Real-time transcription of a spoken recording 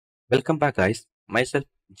Welcome back guys, myself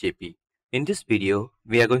JP. In this video,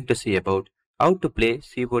 we are going to see about how to play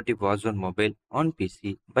COD Warzone Mobile on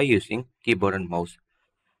PC by using keyboard and mouse.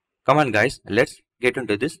 Come on guys, let's get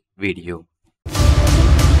into this video.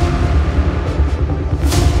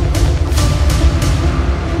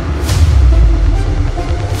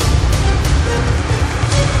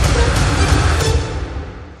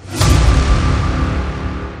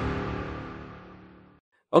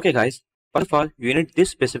 Okay guys, first of all, you need this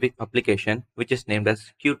specific application which is named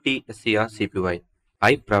as QTSCR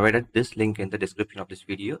I provided this link in the description of this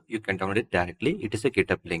video. You can download it directly. It is a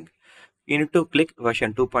GitHub link. You need to click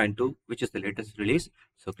version 2.2, which is the latest release.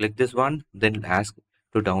 So click this one, then ask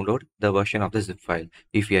to download the version of the zip file.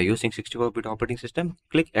 If you are using 64-bit operating system,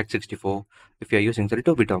 click x64. If you are using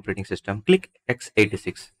 32-bit operating system, click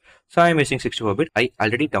x86. So I am using 64-bit. I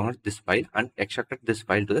already downloaded this file and extracted this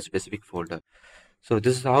file to the specific folder. So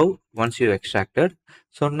this is how once you extracted.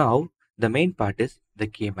 So now the main part is the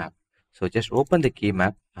key map. So just open the key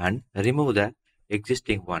map and remove the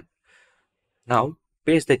existing one. Now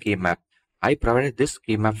paste the key map. I provided this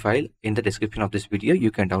key map file in the description of this video.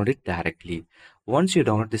 You can download it directly. Once you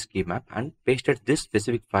download this key map and pasted this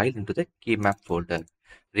specific file into the key map folder,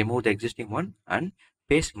 remove the existing one and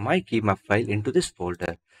paste my key map file into this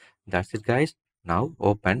folder. That's it guys. Now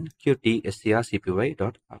open qtstrcpy.exe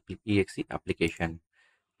application.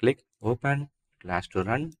 Click open, class to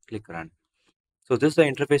run, click run. So this is the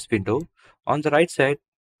interface window. On the right side,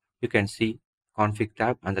 you can see config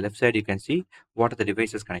tab. On the left side, you can see what are the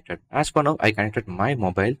devices connected. As for now, I connected my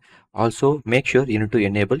mobile. Also, make sure you need to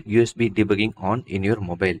enable USB debugging on in your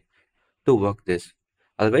mobile to work this.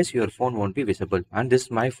 Otherwise, your phone won't be visible. And this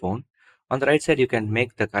is my phone. On the right side, you can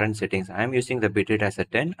make the current settings. I am using the bitrate as a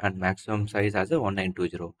 10 and maximum size as a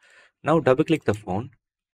 1920. Now double click the phone.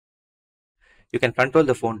 You can control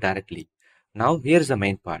the phone directly. Now here is the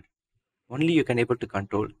main part. Only you can able to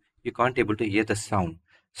control. You can't able to hear the sound.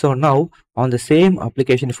 So now on the same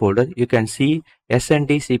application folder, you can see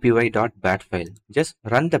sndcpy.bat file. Just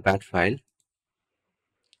run the bat file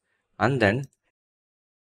and then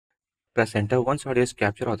press enter. Once audio is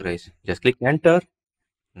capture authorized, just click enter.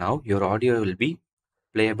 Now your audio will be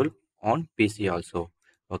playable on PC also.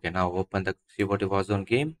 Okay, now open the COD Warzone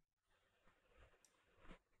game.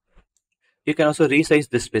 You can also resize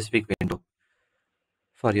this specific window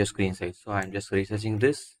for your screen size. So I'm just resizing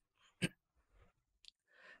this.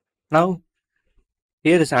 Now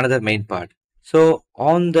here is another main part. So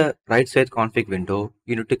on the right side config window,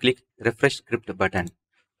 you need to click refresh script button.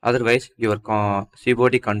 Otherwise your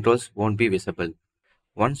COD controls won't be visible.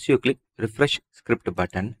 Once you click refresh script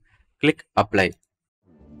button, click apply.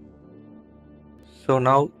 So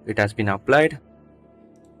now it has been applied.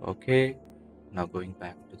 Okay, now going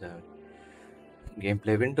back to the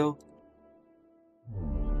gameplay window.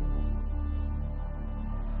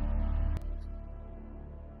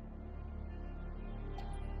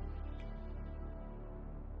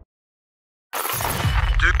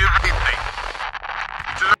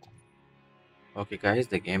 Okay guys,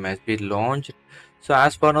 the game has been launched. So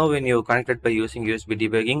as for now, when you connected by using USB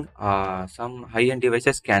debugging, some high-end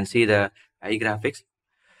devices can see the high graphics.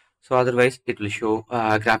 So otherwise it will show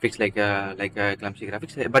graphics like clumsy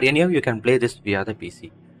graphics. But anyhow, you can play this via the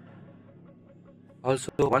PC.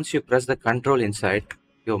 Also, once you press the control inside,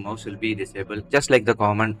 your mouse will be disabled, just like the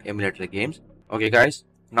common emulator games. Okay guys,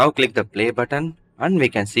 now click the play button and we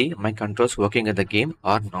can see my controls working in the game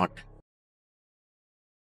or not.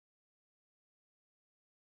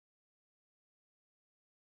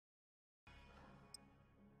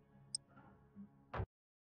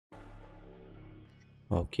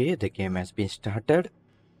 Okay, the game has been started.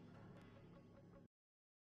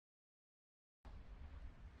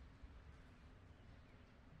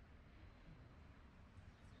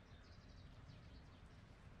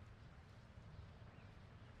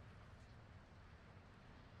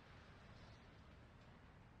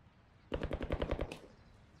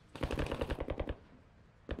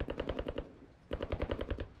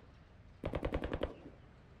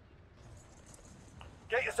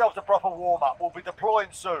 Get yourselves a proper warm-up. We'll be deploying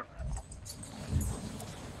soon.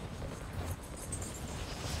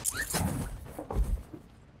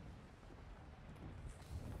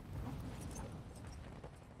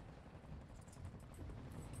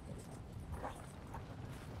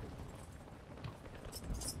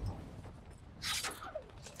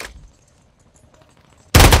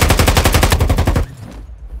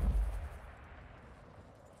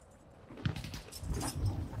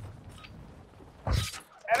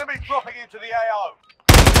 Enemy dropping into the AO.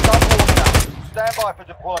 Start warming up. Stand by for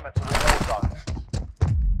deployment to the war zone.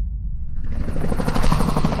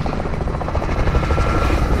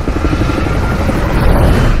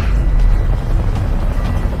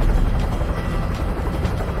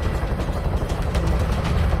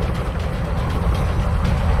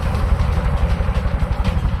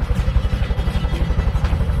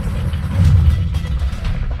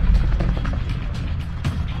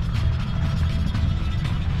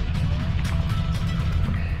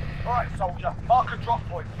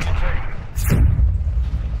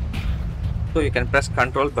 So you can press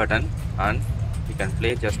control button and you can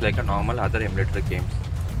play just like a normal other emulator games.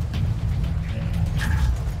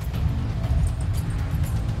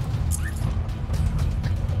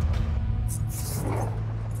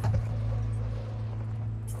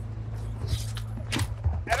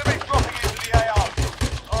 Enemy dropping into the AR.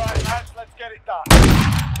 Alright lads, let's get it done.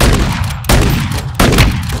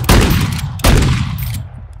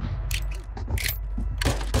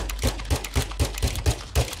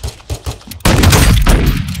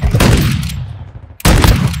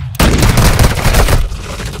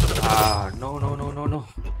 No.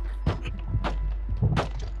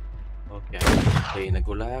 Okay, stay in the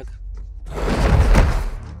gulag.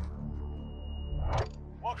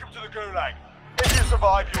 Welcome to the Gulag. If you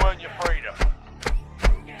survive, you earn your freedom.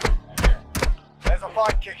 There's a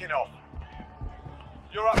fight kicking off.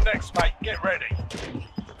 You're up next, mate. Get ready.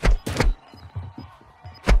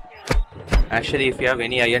 Actually, if you have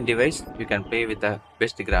any iron device, you can play with the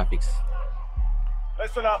best graphics.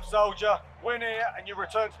 Listen up, soldier. Win here and you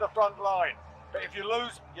return to the front line. But if you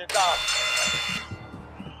lose, you're done.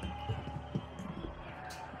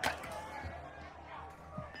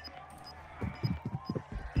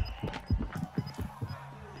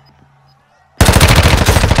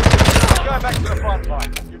 Go back to the front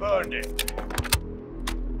line. You've earned it.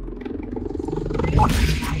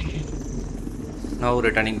 Now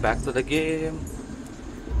returning back to the game.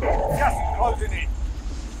 Gas is closing in.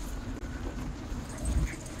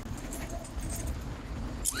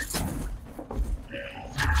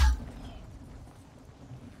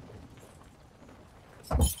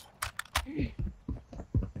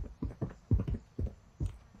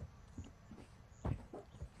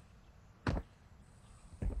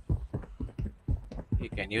 You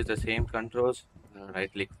can use the same controls.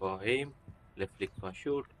 Right click for aim, left click for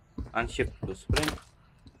shoot, and shift to sprint.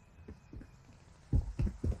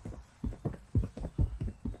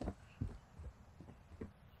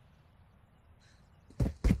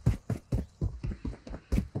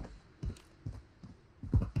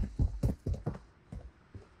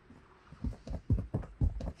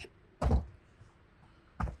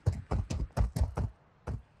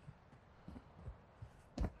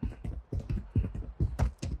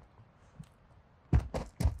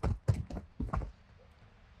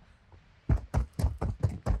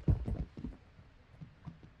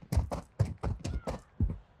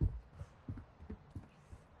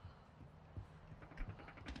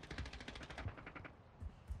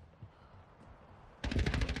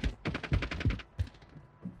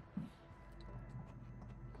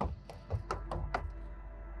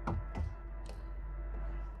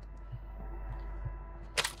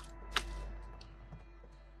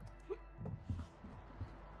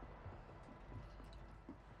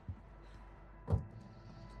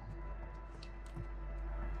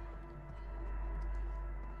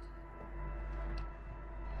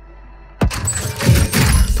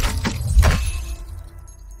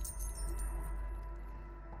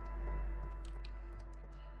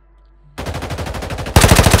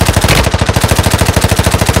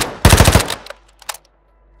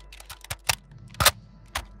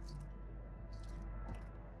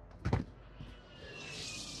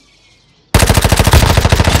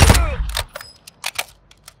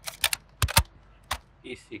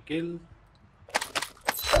 Easy kill.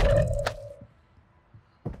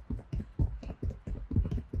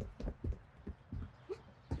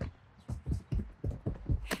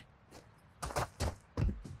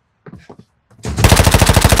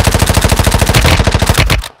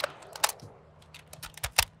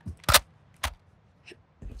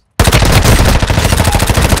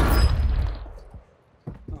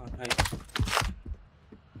 Oh, nice.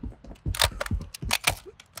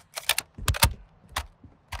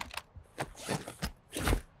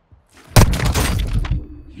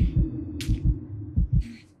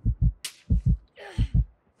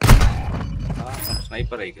 Some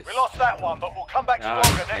sniper, I guess. We lost that one, but we'll come back Ah,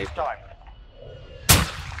 stronger next sniper. time.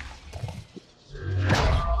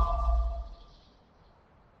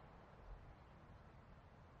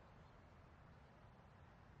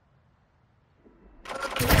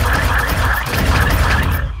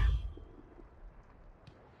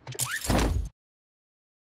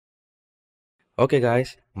 Okay,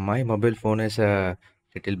 guys, my mobile phone is a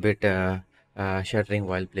little bit shuddering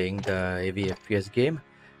while playing the heavy FPS game.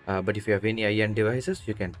 But if you have any high-end devices,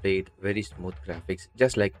 you can play it very smooth graphics,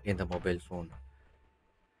 just like in the mobile phone.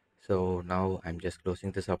 So now I'm just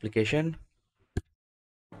closing this application.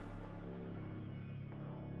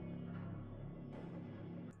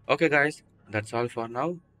 Okay, guys, that's all for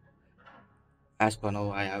now. As for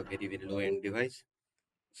now, I have very low-end device,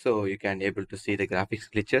 so you can able to see the graphics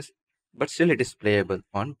glitches. but still it is playable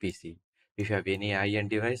on PC. If you have any high-end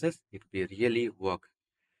devices, it will really work.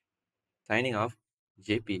 Signing off,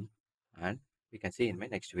 JP, and we can see in my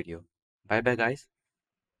next video. Bye bye guys.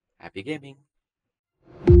 Happy gaming.